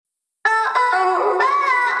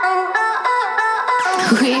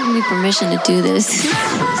Who gave me permission to do this? Oh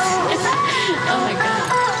my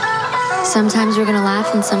God. Sometimes we're gonna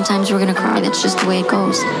laugh and sometimes we're gonna cry. That's just the way it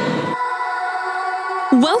goes.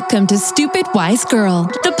 Welcome to Stupid Wise Girl,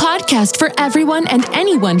 the podcast for everyone and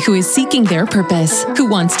anyone who is seeking their purpose, who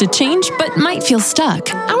wants to change but might feel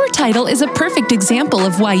stuck. Our title is a perfect example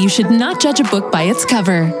of why you should not judge a book by its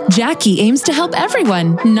cover. Jackie aims to help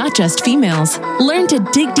everyone, not just females. Learn to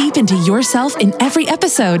dig deep into yourself in every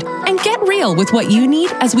episode and get real with what you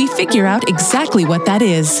need as we figure out exactly what that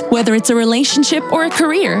is. Whether it's a relationship or a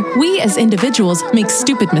career, we as individuals make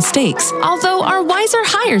stupid mistakes, although our wiser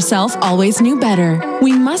higher self always knew better.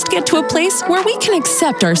 We must get to a place where we can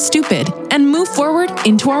accept our stupid and move forward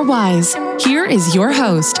into our wise. Here is your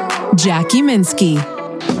host, Jackie Minsky.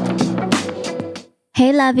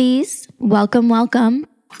 Hey, lovies. Welcome.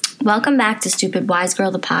 Welcome back to Stupid Wise Girl,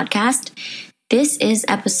 the podcast. This is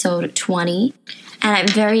episode 20, and I'm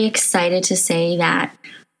very excited to say that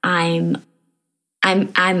I'm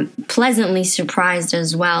pleasantly surprised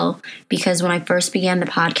as well, because when I first began the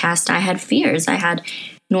podcast, I had fears. I had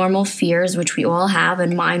normal fears, which we all have,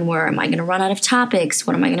 and mine were, am I going to run out of topics?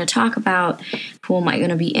 What am I going to talk about? Who am I going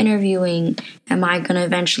to be interviewing? Am I going to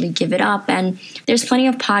eventually give it up? And there's plenty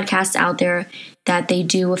of podcasts out there that they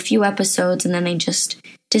do a few episodes and then they just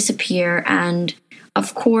disappear. And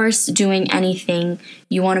of course, doing anything,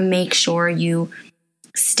 you want to make sure you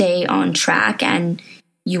stay on track and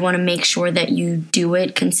you want to make sure that you do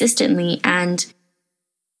it consistently. And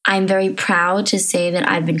I'm very proud to say that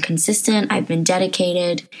I've been consistent, I've been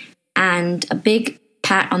dedicated, and a big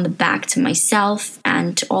pat on the back to myself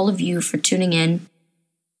and to all of you for tuning in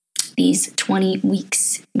these 20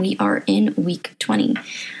 weeks. We are in week 20.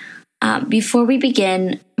 Before we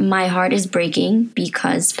begin, my heart is breaking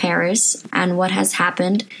because Paris and what has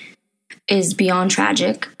happened is beyond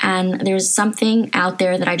tragic. And there's something out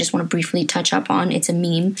there that I just want to briefly touch up on. It's a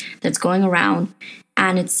meme that's going around,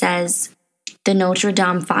 and it says, "The Notre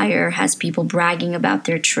Dame fire has people bragging about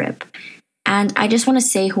their trip." And I just want to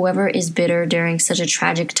say, whoever is bitter during such a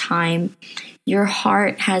tragic time, your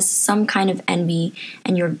heart has some kind of envy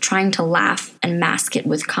and you're trying to laugh and mask it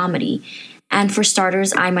with comedy. And for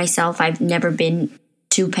starters, I myself, I've never been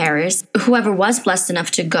to Paris. Whoever was blessed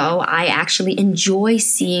enough to go, I actually enjoy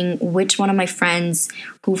seeing which one of my friends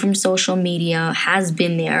who from social media has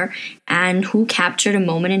been there and who captured a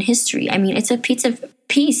moment in history. I mean, it's a piece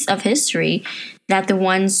of history that the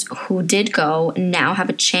ones who did go now have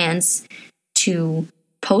a chance to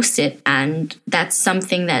post it, and that's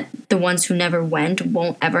something that the ones who never went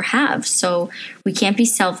won't ever have. So we can't be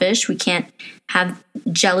selfish, we can't have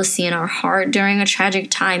jealousy in our heart during a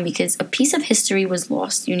tragic time, because a piece of history was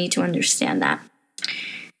lost. You need to understand that.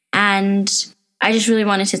 And I just really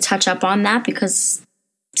wanted to touch up on that, because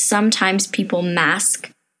sometimes people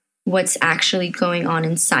mask what's actually going on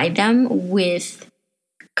inside them with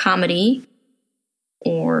comedy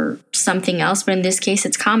or something else. But in this case,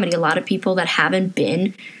 it's comedy. A lot of people that haven't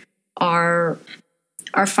been are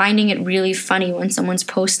finding it really funny when someone's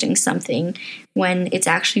posting something when it's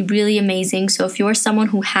actually really amazing. So if you're someone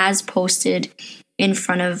who has posted in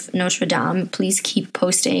front of Notre Dame, please keep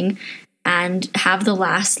posting and have the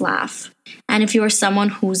last laugh. And if you're someone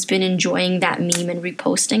who's been enjoying that meme and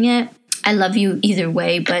reposting it, I love you either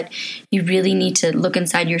way, but you really need to look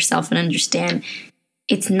inside yourself and understand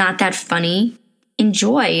it's not that funny.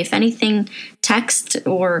 Enjoy. If anything, text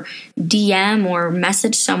or DM or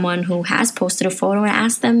message someone who has posted a photo and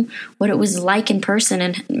ask them what it was like in person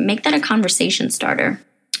and make that a conversation starter.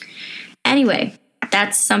 Anyway,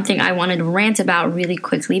 that's something I wanted to rant about really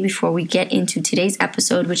quickly before we get into today's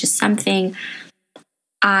episode, which is something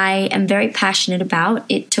I am very passionate about.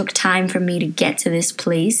 It took time for me to get to this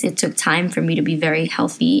place. It took time for me to be very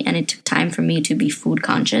healthy, and it took time for me to be food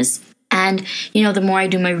conscious. And, the more I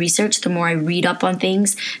do my research, the more I read up on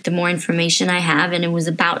things, the more information I have. And it was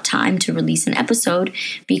about time to release an episode,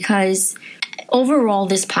 because overall,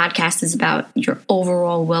 this podcast is about your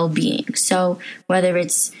overall well-being. So whether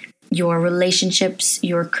it's your relationships,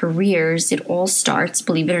 your careers, it all starts,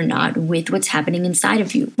 believe it or not, with what's happening inside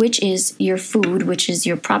of you, which is your food, which is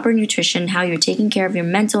your proper nutrition, how you're taking care of your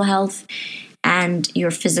mental health and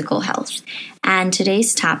your physical health. And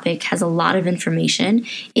today's topic has a lot of information.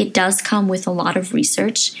 It does come with a lot of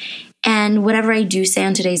research. And whatever I do say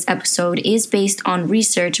on today's episode is based on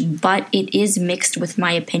research, but it is mixed with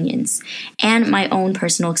my opinions and my own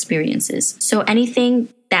personal experiences. So anything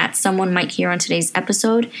that someone might hear on today's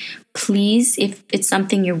episode, please, if it's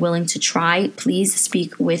something you're willing to try, please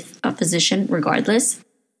speak with a physician regardless,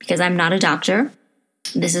 because I'm not a doctor.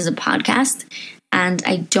 This is a podcast, and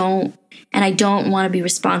I don't want to be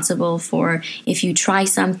responsible for if you try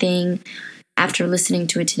something, after listening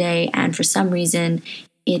to it today, and for some reason,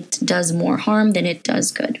 it does more harm than it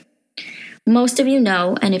does good. Most of you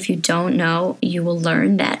know, and if you don't know, you will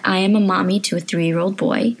learn that I am a mommy to a 3-year-old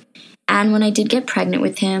boy. And when I did get pregnant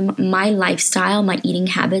with him, my lifestyle, my eating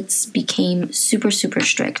habits became super, super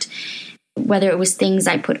strict. Whether it was things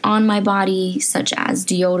I put on my body, such as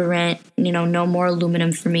deodorant, no more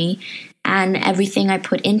aluminum for me, and everything I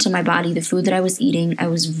put into my body, the food that I was eating, I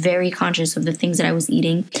was very conscious of the things that I was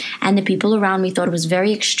eating. And the people around me thought it was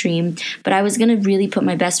very extreme, but I was going to really put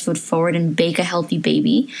my best foot forward and bake a healthy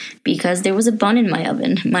baby because there was a bun in my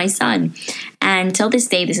oven, my son. And till this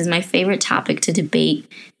day, this is my favorite topic to debate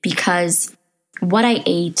because what I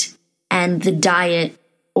ate and the diet,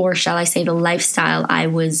 or shall I say the lifestyle I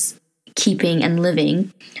was keeping and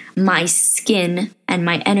living, my skin and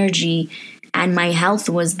my energy and my health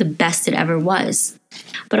was the best it ever was.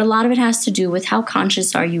 But a lot of it has to do with how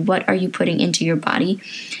conscious are you, what are you putting into your body.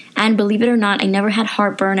 And believe it or not, I never had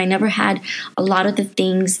heartburn. I never had a lot of the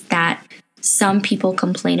things that some people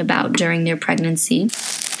complain about during their pregnancy.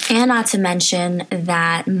 And not to mention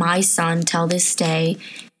that my son, till this day,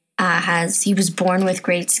 he was born with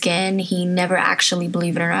great skin. He never actually,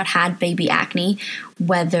 believe it or not, had baby acne,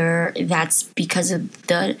 whether that's because of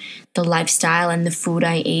the lifestyle and the food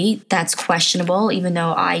I ate. That's questionable, even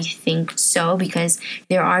though I think so, because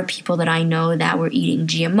there are people that I know that were eating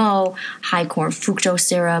GMO, high corn fructose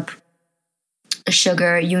syrup,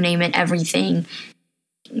 sugar, you name it, everything,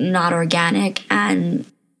 not organic. And,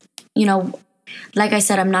 like I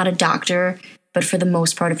said, I'm not a doctor, but for the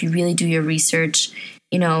most part, if you really do your research,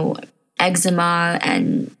 eczema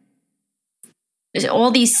and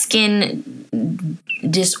all these skin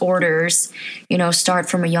disorders, start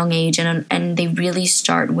from a young age, and they really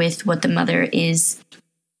start with what the mother is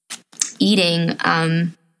eating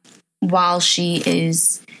while she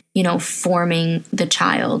is, forming the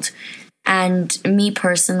child. And me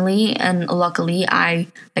personally, and luckily, like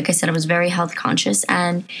I said, I was very health conscious,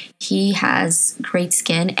 and he has great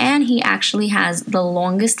skin, and he actually has the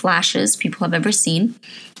longest lashes people have ever seen.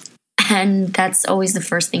 And that's always the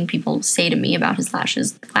first thing people say to me about his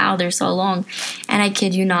lashes. Wow, they're so long. And I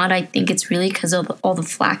kid you not, I think it's really because of all the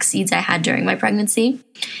flax seeds I had during my pregnancy.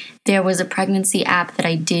 There was a pregnancy app that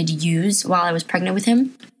I did use while I was pregnant with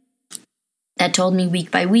him that told me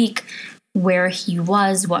week by week where he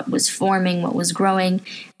was, what was forming, what was growing,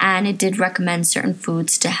 and it did recommend certain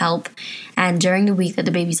foods to help. And during the week that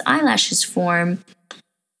the baby's eyelashes form,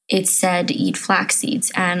 it said eat flax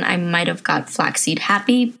seeds, and I might have got flaxseed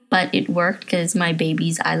happy, but it worked because my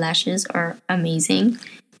baby's eyelashes are amazing.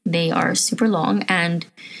 They are super long, and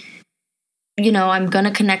I'm going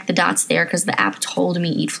to connect the dots there because the app told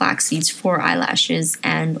me eat flax seeds for eyelashes,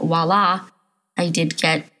 and voila, I did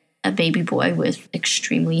get a baby boy with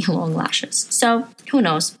extremely long lashes. So who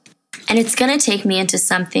knows? And it's going to take me into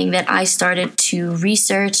something that I started to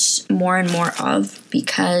research more and more of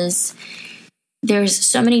because there's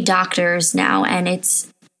so many doctors now, and it's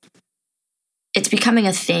becoming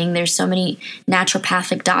a thing. There's so many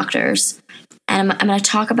naturopathic doctors, and I'm going to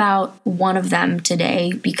talk about one of them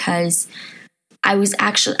today because I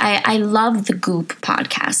love the Goop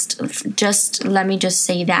podcast. Let me just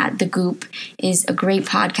say that the Goop is a great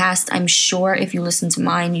podcast. I'm sure if you listen to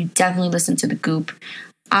mine, you definitely listen to the Goop.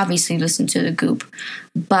 Obviously listen to the Goop,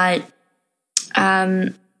 but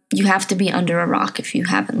you have to be under a rock if you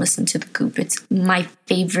haven't listened to the Goop. It's my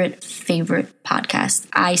favorite podcast.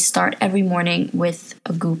 I start every morning with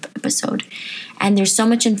a Goop episode, and there's so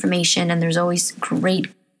much information, and there's always great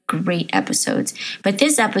episodes. But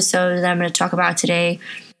this episode that I'm going to talk about today,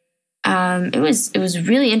 it was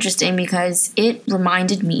really interesting because it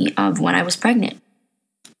reminded me of when I was pregnant,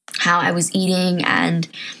 how I was eating. And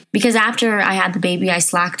because after I had the baby, I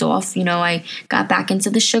slacked off. I got back into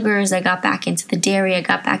the sugars, I got back into the dairy, I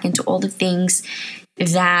got back into all the things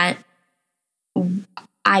that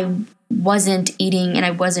I wasn't eating and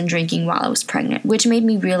I wasn't drinking while I was pregnant, which made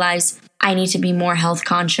me realize I need to be more health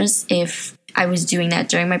conscious if I was doing that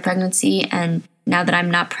during my pregnancy. And now that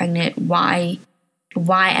I'm not pregnant, why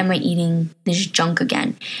am I eating this junk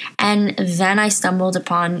again? And then I stumbled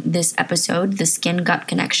upon this episode, The Skin Gut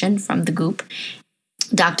Connection from the Goop,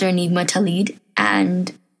 Dr. Nigma Talib,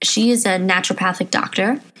 and she is a naturopathic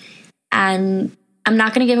doctor. And I'm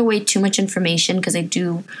not going to give away too much information because I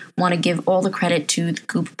do want to give all the credit to the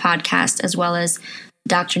Goop podcast as well as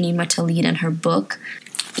Dr. Nigma Talib and her book.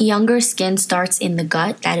 Younger Skin Starts in the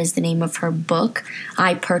Gut. That is the name of her book.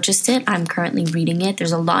 I purchased it. I'm currently reading it.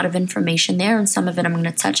 There's a lot of information there, and some of it I'm going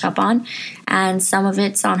to touch up on, and some of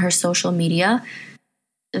it's on her social media.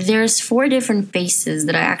 There's 4 different phases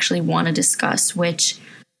that I actually want to discuss, which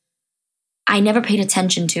I never paid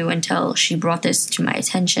attention to until she brought this to my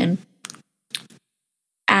attention.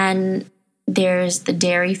 And there's the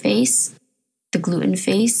dairy face, the gluten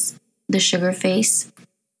face, the sugar face,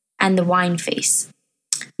 and the wine face.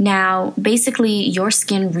 Now, basically, your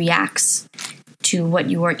skin reacts to what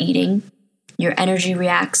you are eating. Your energy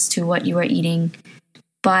reacts to what you are eating.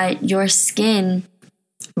 But your skin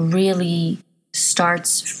really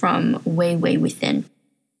starts from way, way within.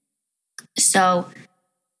 So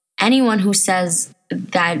anyone who says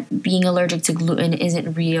that being allergic to gluten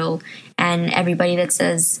isn't real, and everybody that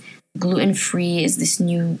says gluten-free is this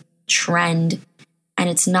new trend and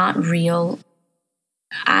it's not real,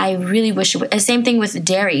 I really wish it would. Same thing with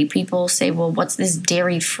dairy. People say, well, what's this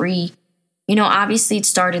dairy-free? You know, obviously it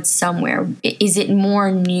started somewhere. Is it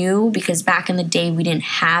more new? Because back in the day, we didn't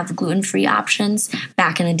have gluten-free options.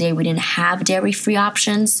 Back in the day, we didn't have dairy-free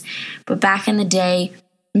options. But back in the day,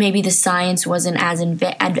 maybe the science wasn't as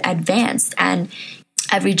advanced. And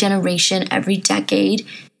every generation, every decade,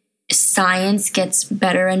 science gets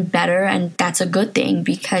better and better. And that's a good thing,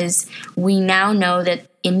 because we now know that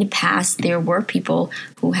in the past, there were people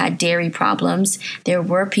who had dairy problems. There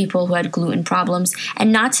were people who had gluten problems.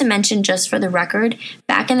 And not to mention, just for the record,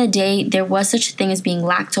 back in the day, there was such a thing as being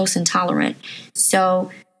lactose intolerant.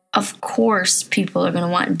 So, of course, people are going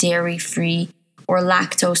to want dairy-free or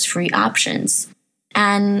lactose-free options.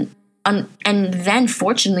 And then,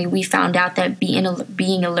 fortunately, we found out that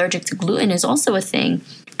being allergic to gluten is also a thing.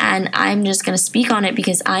 And I'm just going to speak on it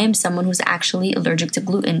because I am someone who's actually allergic to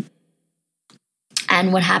gluten.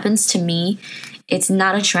 And what happens to me, it's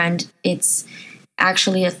not a trend, it's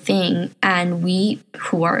actually a thing. And we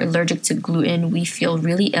who are allergic to gluten, we feel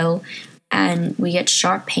really ill and we get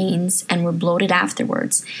sharp pains and we're bloated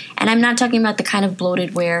afterwards. And I'm not talking about the kind of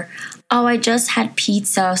bloated where, oh, I just had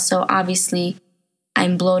pizza, so obviously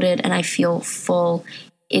I'm bloated and I feel full.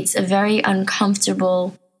 It's a very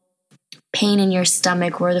uncomfortable pain in your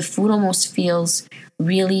stomach where the food almost feels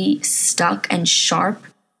really stuck and sharp.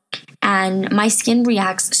 And my skin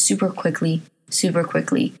reacts super quickly.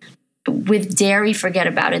 With dairy, forget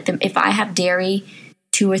about it. If I have dairy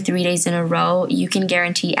 2 or 3 days in a row, you can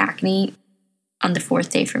guarantee acne on the 4th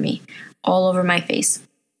day for me, all over my face.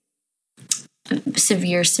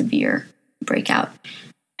 Severe breakout.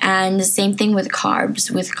 And the same thing with carbs.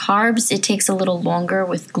 With carbs, it takes a little longer.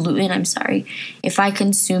 With gluten, if I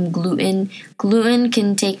consume gluten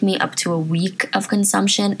can take me up to a week of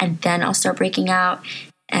consumption, and then I'll start breaking out.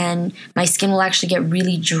 And my skin will actually get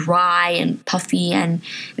really dry and puffy. And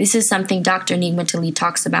this is something Dr. Nigma Talib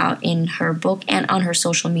talks about in her book and on her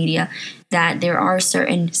social media, that there are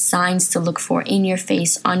certain signs to look for in your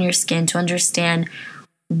face, on your skin, to understand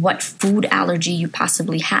what food allergy you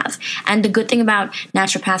possibly have. And the good thing about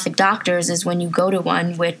naturopathic doctors is when you go to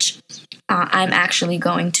one, which I'm actually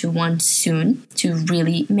going to one soon to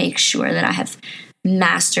really make sure that I have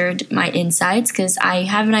mastered my insides, because I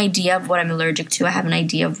have an idea of what I'm allergic to. I have an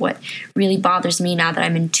idea of what really bothers me now that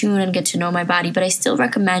I'm in tune and get to know my body. But I still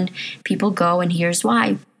recommend people go, and here's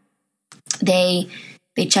why. They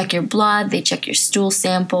check your blood, they check your stool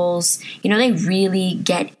samples. They really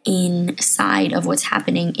get inside of what's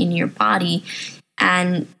happening in your body,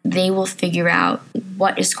 and they will figure out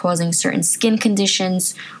what is causing certain skin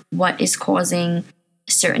conditions, what is causing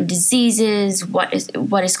certain diseases, what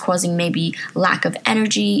is causing maybe lack of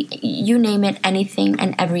energy, you name it, anything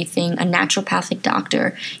and everything. A naturopathic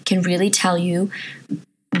doctor can really tell you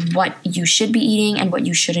what you should be eating and what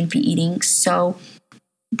you shouldn't be eating. So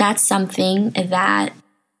that's something that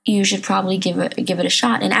you should probably give it a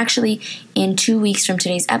shot. And actually, in 2 weeks from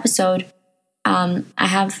today's episode, I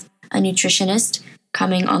have a nutritionist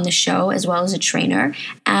coming on the show as well as a trainer,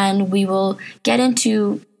 and we will get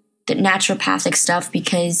into the naturopathic stuff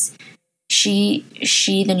because she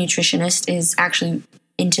the nutritionist is actually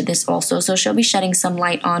into this also, so she'll be shedding some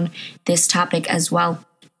light on this topic as well.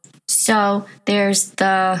 So I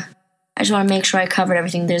just want to make sure I covered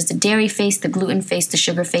everything. There's the dairy face, the gluten face, the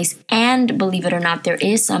sugar face, and believe it or not, there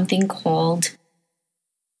is something called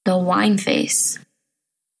the wine face.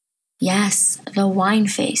 Yes, the wine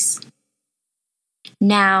face.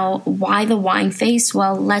 Now, why the wine face?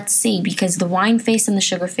 Well, let's see, because the wine face and the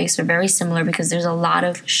sugar face are very similar because there's a lot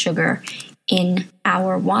of sugar in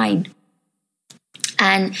our wine.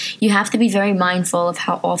 And you have to be very mindful of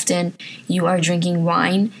how often you are drinking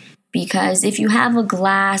wine, because if you have a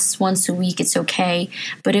glass once a week, it's okay.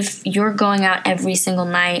 But if you're going out every single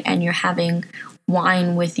night and you're having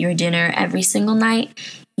wine with your dinner every single night,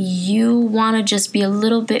 you want to just be a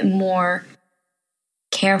little bit more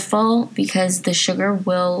careful because the sugar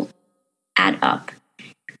will add up.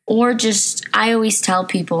 Or just, I always tell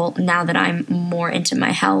people, now that I'm more into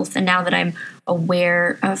my health and now that I'm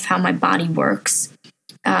aware of how my body works,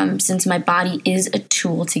 since my body is a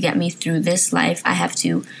tool to get me through this life, I have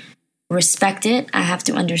to respect it. I have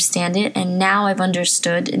to understand it. And now I've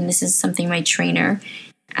understood, and this is something my trainer,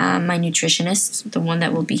 my nutritionist, the one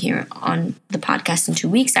that will be here on the podcast in 2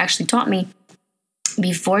 weeks, actually taught me.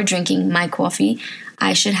 Before drinking my coffee,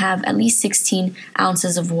 I should have at least 16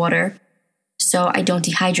 ounces of water so I don't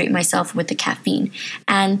dehydrate myself with the caffeine.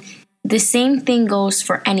 And the same thing goes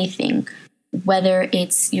for anything, whether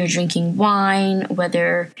it's you're drinking wine,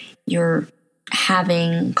 whether you're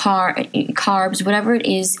having carbs, whatever it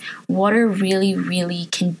is, water really, really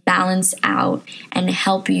can balance out and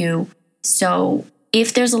help you. So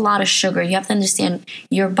if there's a lot of sugar, you have to understand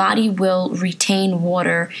your body will retain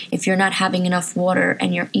water if you're not having enough water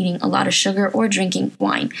and you're eating a lot of sugar or drinking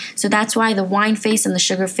wine. So that's why the wine face and the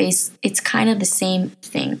sugar face, it's kind of the same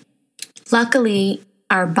thing. Luckily,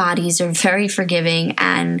 our bodies are very forgiving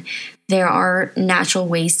and there are natural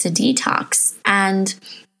ways to detox. And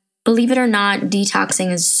believe it or not,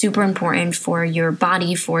 detoxing is super important for your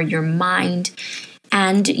body, for your mind,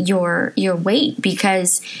 and your weight,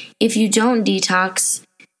 because if you don't detox,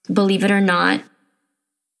 believe it or not,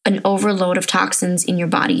 an overload of toxins in your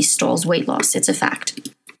body stalls weight loss. It's a fact.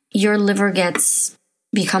 Your liver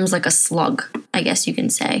becomes like a slug, I guess you can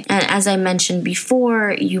say. And as I mentioned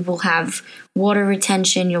before, you will have water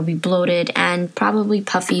retention, you'll be bloated and probably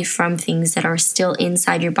puffy from things that are still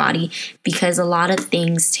inside your body, because a lot of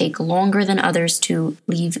things take longer than others to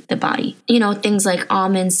leave the body. You know, things like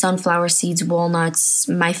almonds, sunflower seeds, walnuts,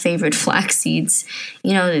 my favorite, flax seeds.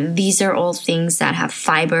 You know, these are all things that have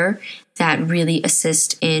fiber that really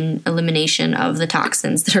assist in elimination of the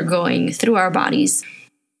toxins that are going through our bodies.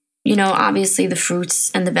 You know, obviously the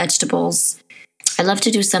fruits and the vegetables. I love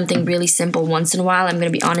to do something really simple once in a while. I'm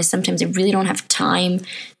going to be honest, sometimes I really don't have time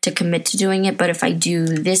to commit to doing it, but if I do,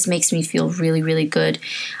 this makes me feel really, really good.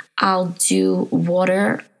 I'll do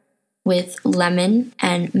water with lemon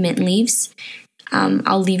and mint leaves.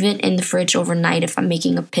 I'll leave it in the fridge overnight if I'm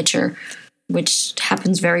making a pitcher, which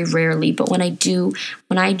happens very rarely. But when I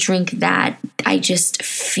drink that, I just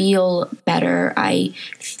feel better. I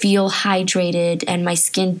feel hydrated and my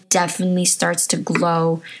skin definitely starts to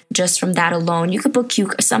glow just from that alone. You could put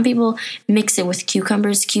some people mix it with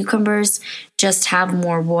cucumbers. Cucumbers just have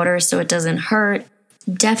more water so it doesn't hurt.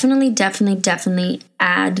 Definitely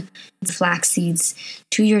add flax seeds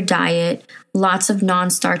to your diet. Lots of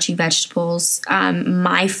non-starchy vegetables.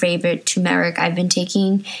 My favorite, turmeric. I've been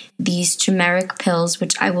taking these turmeric pills,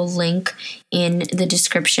 which I will link in the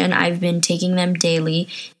description. I've been taking them daily.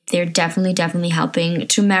 They're definitely helping.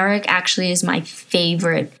 Turmeric actually is my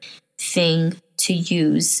favorite thing to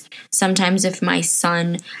use. Sometimes if my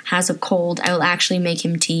son has a cold, I will actually make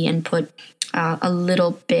him tea and put a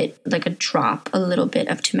little bit, like a little bit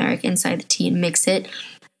of turmeric inside the tea and mix it,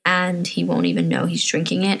 and he won't even know he's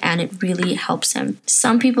drinking it, and it really helps him.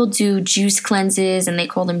 Some people do juice cleanses and they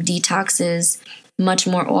call them detoxes much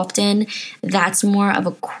more often. That's more of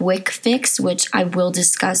a quick fix, which I will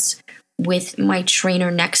discuss with my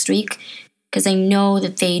trainer next week, because I know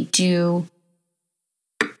that they do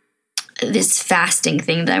this fasting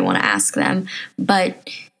thing that I want to ask them, but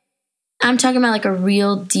I'm talking about like a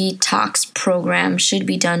real detox program should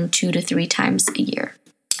be done 2 to 3 times a year.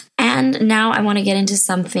 And now I want to get into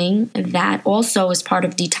something that also is part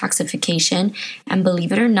of detoxification. And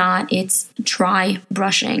believe it or not, it's dry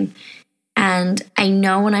brushing. And I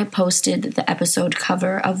know when I posted the episode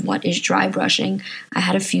cover of what is dry brushing, I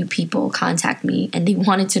had a few people contact me and they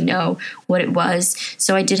wanted to know what it was.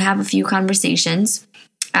 So I did have a few conversations.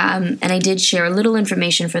 And I did share a little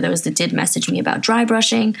information for those that did message me about dry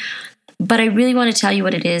brushing. But I really want to tell you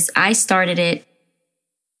what it is. I started it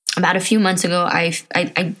about a few months ago.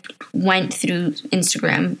 I went through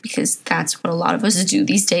Instagram because that's what a lot of us do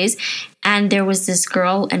these days. And there was this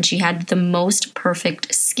girl and she had the most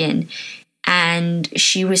perfect skin. And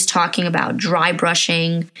she was talking about dry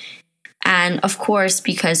brushing. And of course,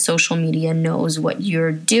 because social media knows what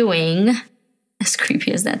you're doing, as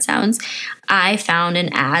creepy as that sounds, I found an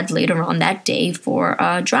ad later on that day for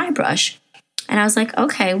a dry brush. And I was like,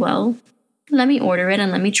 okay, well, let me order it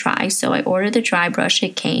and let me try. So I ordered the dry brush.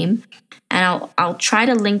 It came, and I'll try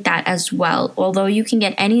to link that as well. Although you can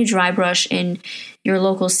get any dry brush in your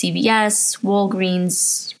local CVS,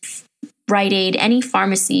 Walgreens, Rite Aid, any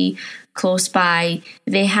pharmacy close by.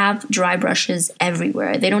 They have dry brushes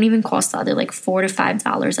everywhere. They don't even cost a lot. They're like $4 to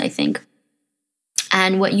 $5, I think.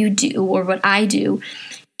 And what you do, or what I do,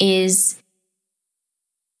 is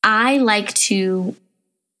I like to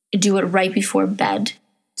do it right before bed.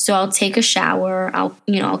 So I'll take a shower, I'll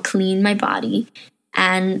clean my body,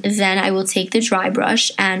 and then I will take the dry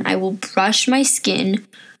brush and I will brush my skin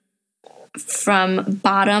from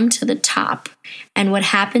bottom to the top. And what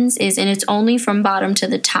happens is, and it's only from bottom to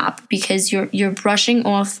the top, because you're brushing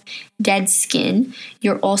off dead skin.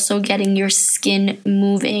 You're also getting your skin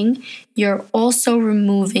moving. You're also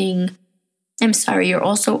you're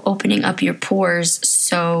also opening up your pores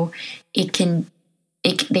so they can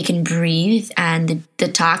breathe and the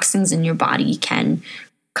toxins in your body can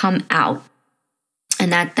come out. And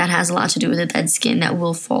that has a lot to do with the dead skin that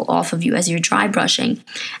will fall off of you as you're dry brushing.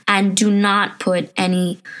 And do not put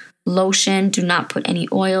any lotion, do not put any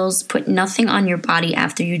oils, put nothing on your body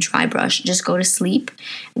after you dry brush. Just go to sleep,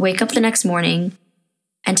 wake up the next morning,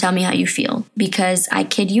 and tell me how you feel. Because I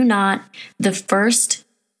kid you not,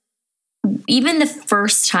 even the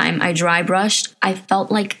first time I dry brushed, I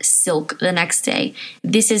felt like silk the next day.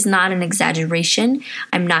 This is not an exaggeration.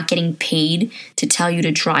 I'm not getting paid to tell you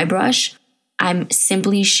to dry brush. I'm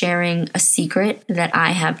simply sharing a secret that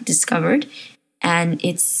I have discovered. And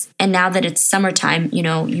now that it's summertime,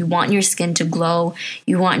 you want your skin to glow.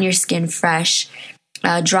 You want your skin fresh.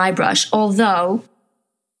 Dry brush. Although,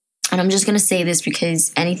 and I'm just going to say this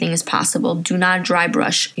because anything is possible, do not dry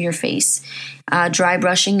brush your face. Dry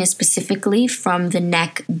brushing is specifically from the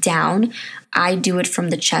neck down. I do it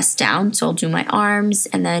from the chest down. So I'll do my arms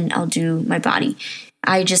and then I'll do my body.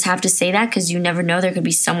 I just have to say that because you never know. There could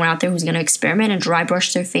be someone out there who's going to experiment and dry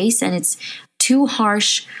brush their face, and it's too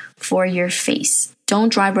harsh for your face.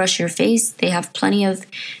 Don't dry brush your face. They have plenty of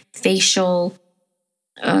facial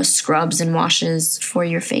scrubs and washes for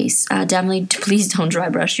your face. Definitely, please don't dry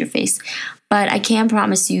brush your face. But I can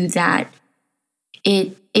promise you that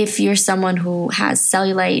if you're someone who has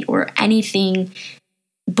cellulite or anything,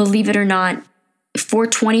 believe it or not, for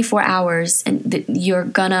 24 hours, and you're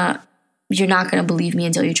not going to believe me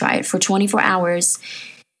until you try it. For 24 hours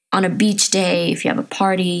on a beach day, if you have a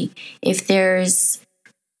party, if there's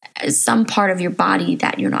some part of your body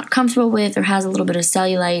that you're not comfortable with or has a little bit of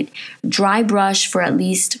cellulite, dry brush for at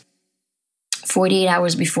least 48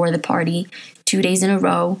 hours before the party, 2 days in a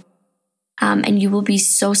row. And you will be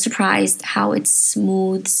so surprised how it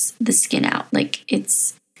smooths the skin out. Like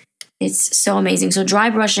it's so amazing. So dry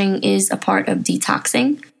brushing is a part of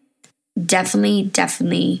detoxing.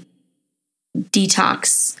 Definitely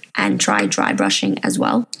detox and try dry brushing as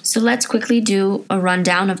well. So let's quickly do a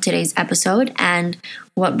rundown of today's episode and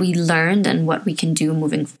what we learned and what we can do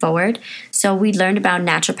moving forward. So we learned about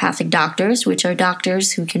naturopathic doctors, which are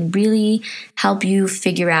doctors who can really help you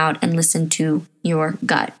figure out and listen to your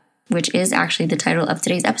gut, which is actually the title of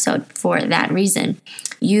today's episode for that reason.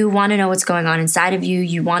 You want to know what's going on inside of you.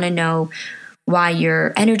 You want to know why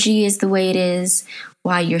your energy is the way it is,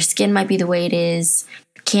 why your skin might be the way it is.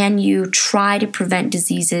 Can you try to prevent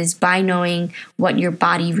diseases by knowing what your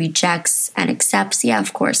body rejects and accepts? Yeah,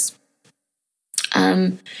 of course.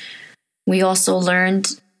 We also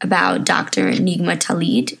learned about Dr. Nigma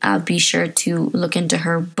Talib. Be sure to look into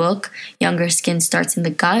her book, Younger Skin Starts in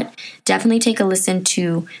the Gut. Definitely take a listen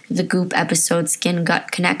to the Goop episode, Skin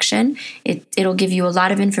Gut Connection. It'll give you a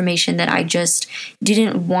lot of information that I just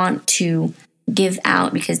didn't want to give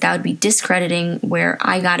out because that would be discrediting where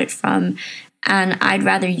I got it from. And I'd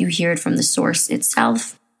rather you hear it from the source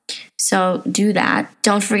itself. So do that.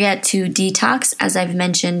 Don't forget to detox. As I've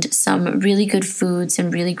mentioned, some really good foods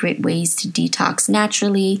and really great ways to detox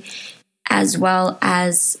naturally, as well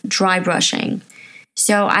as dry brushing.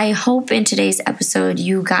 So I hope in today's episode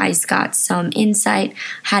you guys got some insight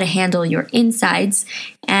how to handle your insides,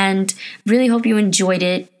 and really hope you enjoyed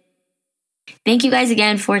it. Thank you guys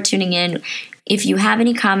again for tuning in. If you have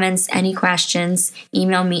any comments, any questions,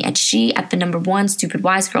 email me at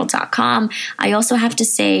she@stupidwisegirl.com. I also have to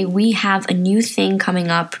say we have a new thing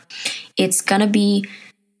coming up. It's going to be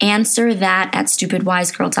answer that at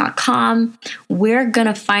stupidwisegirl.com. We're going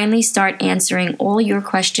to finally start answering all your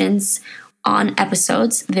questions on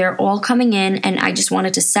episodes. They're all coming in, and I just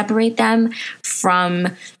wanted to separate them from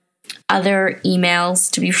other emails,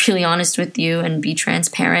 to be really honest with you and be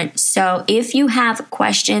transparent. So if you have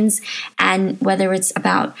questions, and whether it's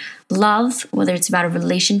about love, whether it's about a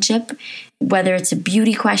relationship, whether it's a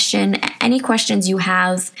beauty question, any questions you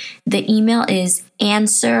have, the email is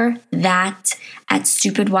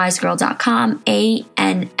answerthat@stupidwisegirl.com,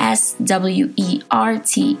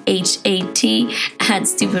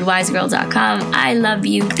 answerthat@stupidwisegirl.com. I love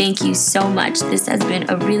you. Thank you so much. This has been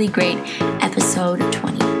a really great episode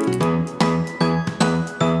 20.